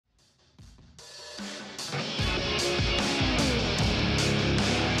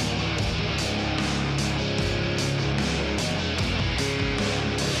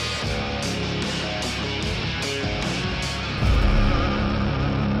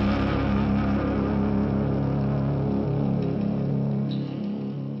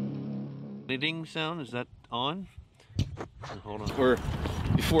Knitting sound, is that on? Hold on. Or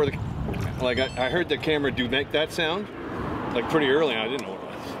before the, like I heard the camera do make that sound, like pretty early. I didn't know what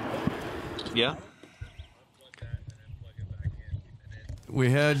it was. Yeah. We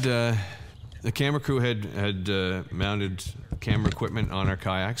had the camera crew had mounted camera equipment on our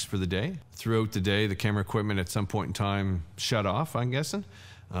kayaks for the day. Throughout the day, the camera equipment at some point in time shut off, I'm guessing.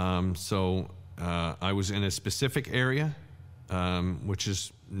 So I was in a specific area, which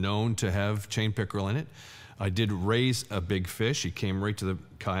is known to have chain pickerel in it. I did raise a big fish. He came right to the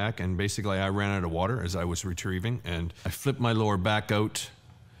kayak, and basically I ran out of water as I was retrieving, and I flipped my lure back out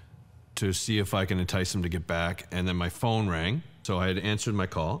to see if I can entice him to get back, and then my phone rang. So I had answered my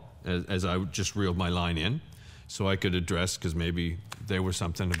call as I just reeled my line in, so I could address, because maybe there was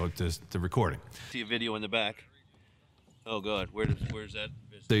something about the recording. See a video in the back. Oh God, where's that?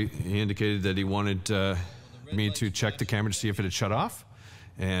 He indicated that he wanted me to check the camera to see if it had shut off,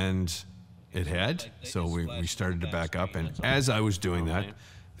 and it had. So we started to back up, and as I was doing that,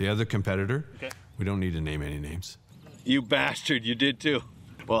 the other competitor, we don't need to name any names. You bastard! You did too.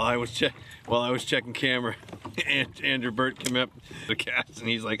 While I was checking camera, Andrew Burt came up to the cast, and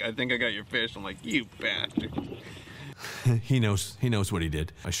he's like, "I think I got your fish." I'm like, "You bastard!" He knows what he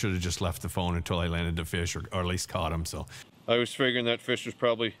did. I should have just left the phone until I landed the fish, or at least caught him. So I was figuring that fish was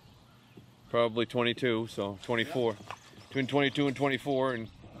probably 22, so 24, between 22 and 24, and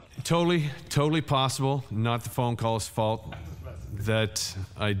totally possible. Not the phone call's fault that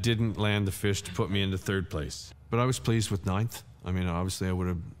I didn't land the fish to put me into third place. But I was pleased with ninth. I mean, obviously I would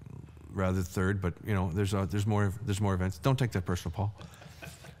have rather third, but you know, there's more events. Don't take that personal, Paul.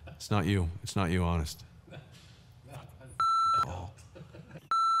 It's not you. It's not you, honest.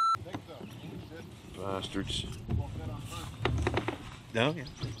 bastards. No. Yeah.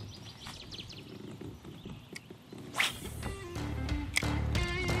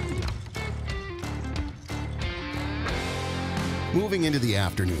 Moving into the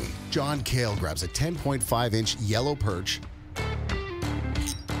afternoon, John Cale grabs a 10.5-inch yellow perch.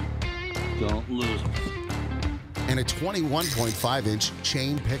 Don't lose them. And a 21.5-inch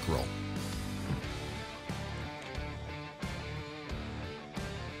chain pickerel.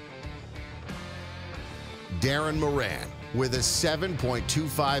 Darren Moran with a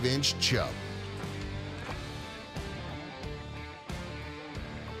 7.25-inch chub.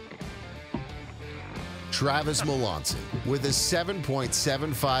 Travis Melanson with a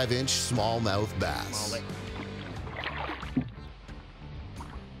 7.75-inch smallmouth bass.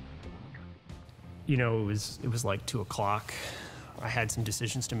 You know, it was like 2 o'clock. I had some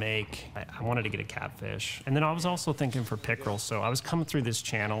decisions to make. I wanted to get a catfish. And then I was also thinking for pickerel, so I was coming through this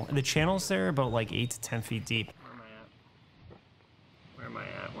channel. The channel's there about like 8 to 10 feet deep. Where am I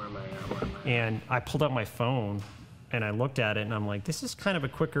at? And I pulled out my phone and I looked at it and I'm like, this is kind of a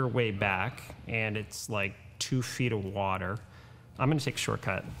quicker way back, and it's like 2 feet of water. I'm gonna take a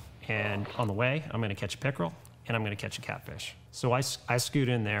shortcut, and on the way, I'm gonna catch a pickerel and I'm gonna catch a catfish. So I scoot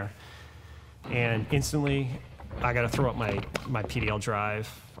in there, and instantly I gotta throw up my PDL drive.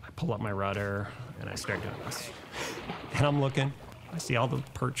 I pull up my rudder and I start doing this. And I'm looking, I see all the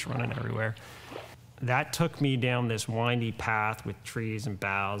perch running everywhere. That took me down this windy path with trees and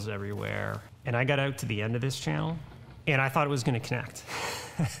boughs everywhere. And I got out to the end of this channel and I thought it was gonna connect.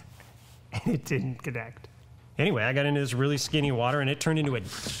 And it didn't connect. Anyway, I got into this really skinny water and it turned into a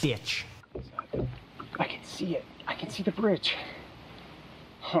ditch. I can see it. I can see the bridge.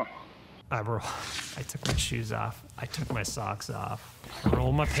 Huh. I took my shoes off. I took my socks off. I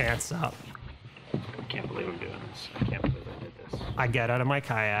rolled my pants up. I can't believe I'm doing this. I can't believe I did this. I got out of my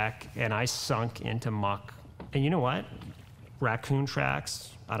kayak and I sunk into muck. And you know what? Raccoon tracks,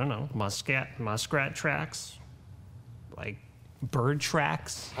 I don't know, muskrat tracks, like bird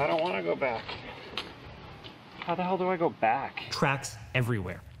tracks. I don't want to go back. How the hell do I go back? Tracks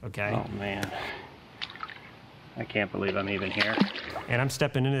everywhere, okay? Oh man. I can't believe I'm even here. And I'm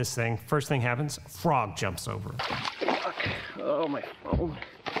stepping into this thing. First thing happens, frog jumps over. Fuck. Oh, my phone.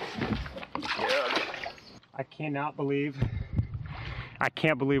 Yeah. I can't believe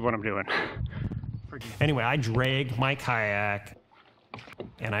what I'm doing. Anyway, I drag my kayak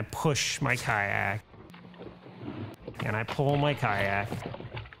and I push my kayak and I pull my kayak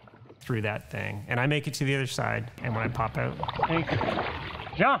through that thing and I make it to the other side. And when I pop out, hey,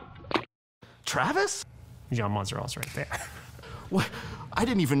 John. Travis? John Montserrat's right there. What? I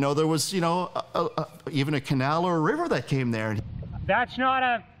didn't even know there was, you know, even a canal or a river that came there. That's not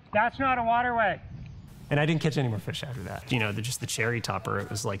a waterway. And I didn't catch any more fish after that. You know, just the cherry topper. It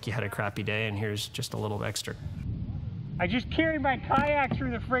was like you had a crappy day and here's just a little extra. I just carried my kayak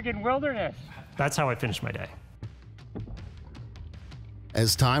through the friggin' wilderness. That's how I finished my day.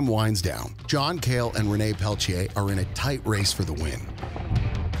 As time winds down, John Cale and Renee Pelletier are in a tight race for the win.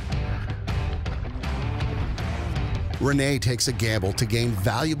 Renee takes a gamble to gain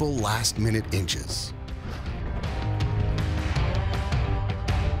valuable last-minute inches.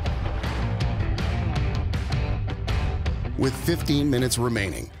 With 15 minutes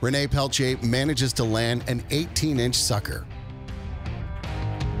remaining, Renee Pelletier manages to land an 18-inch sucker.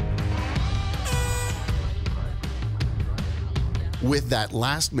 With that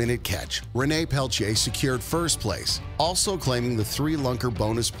last-minute catch, Renee Pelletier secured first place, also claiming the 3 lunker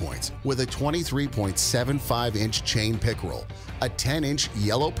bonus points with a 23.75-inch chain pickerel, a 10-inch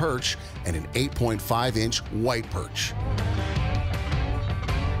yellow perch, and an 8.5-inch white perch.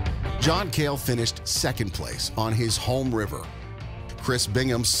 John Cale finished second place on his home river. Chris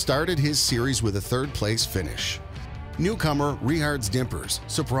Bingham started his series with a third-place finish. Newcomer Richard's Dimpers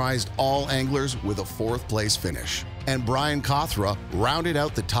surprised all anglers with a fourth-place finish. And Brian Cothra rounded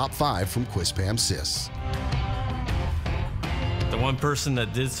out the top 5 from Quispam Sis. The one person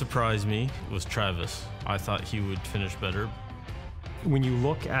that did surprise me was Travis. I thought he would finish better. When you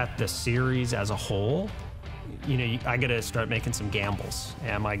look at the series as a whole, you know, I got to start making some gambles.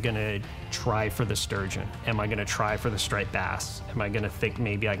 Am I going to try for the sturgeon? Am I going to try for the striped bass? Am I going to think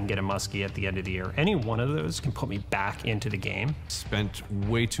maybe I can get a muskie at the end of the year? Any one of those can put me back into the game. Spent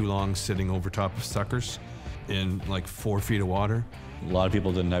way too long sitting over top of suckers in like 4 feet of water. A lot of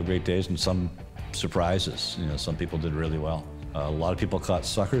people didn't have great days and some surprises. You know, some people did really well. A lot of people caught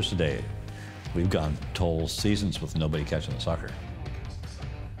suckers today. We've gone whole seasons with nobody catching a sucker.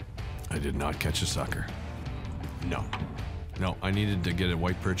 I did not catch a sucker. No, I needed to get a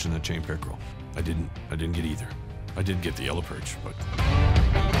white perch and a chain pickerel. I didn't get either. I did get the yellow perch, but...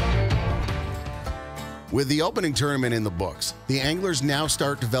 With the opening tournament in the books, the anglers now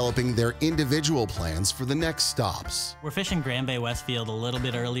start developing their individual plans for the next stops. We're fishing Grand Bay Westfield a little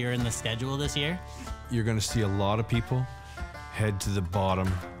bit earlier in the schedule this year. You're going to see a lot of people head to the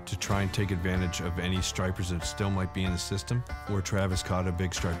bottom to try and take advantage of any stripers that still might be in the system, where Travis caught a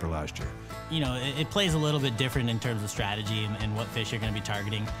big striper last year. You know, it plays a little bit different in terms of strategy and what fish you're going to be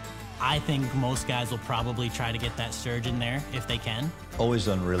targeting. I think most guys will probably try to get that sturgeon there if they can. Always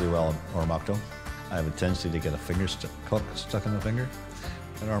done really well in Oromocto. I have a tendency to get a hook stuck in the finger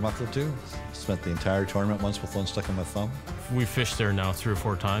in Oromocto too. Spent the entire tournament once with one stuck in my thumb. We fished there now 3 or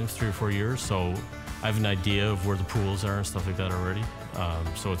 4 times, 3 or 4 years, so I have an idea of where the pools are and stuff like that already.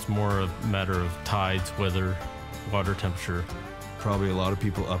 So it's more a matter of tides, weather, water temperature. Probably a lot of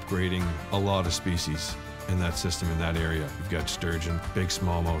people upgrading a lot of species in that system in that area. You've got sturgeon, big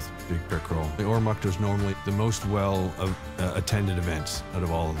smallmouth, big pickerel. The Oromocto is normally the most well attended events out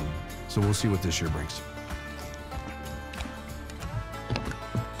of all of them. So we'll see what this year brings.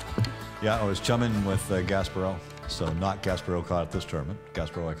 Yeah, I was chumming with Gasparot. So not Gasparot caught at this tournament.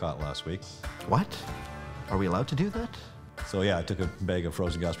 Gasparot I caught last week. What? Are we allowed to do that? So yeah, I took a bag of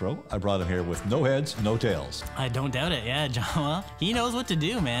frozen Gasparot. I brought him here with no heads, no tails. I don't doubt it, yeah, John. Well, he knows what to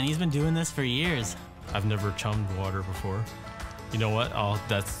do, man. He's been doing this for years. I've never chummed water before. You know what?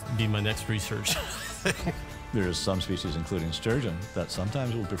 That's be my next research. There's some species, including sturgeon, that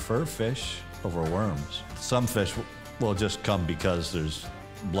sometimes will prefer fish over worms. Some fish will just come because there's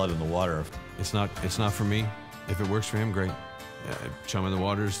blood in the water. It's not for me. If it works for him, great. Chum in the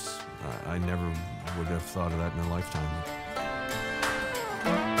waters, I never would have thought of that in a lifetime.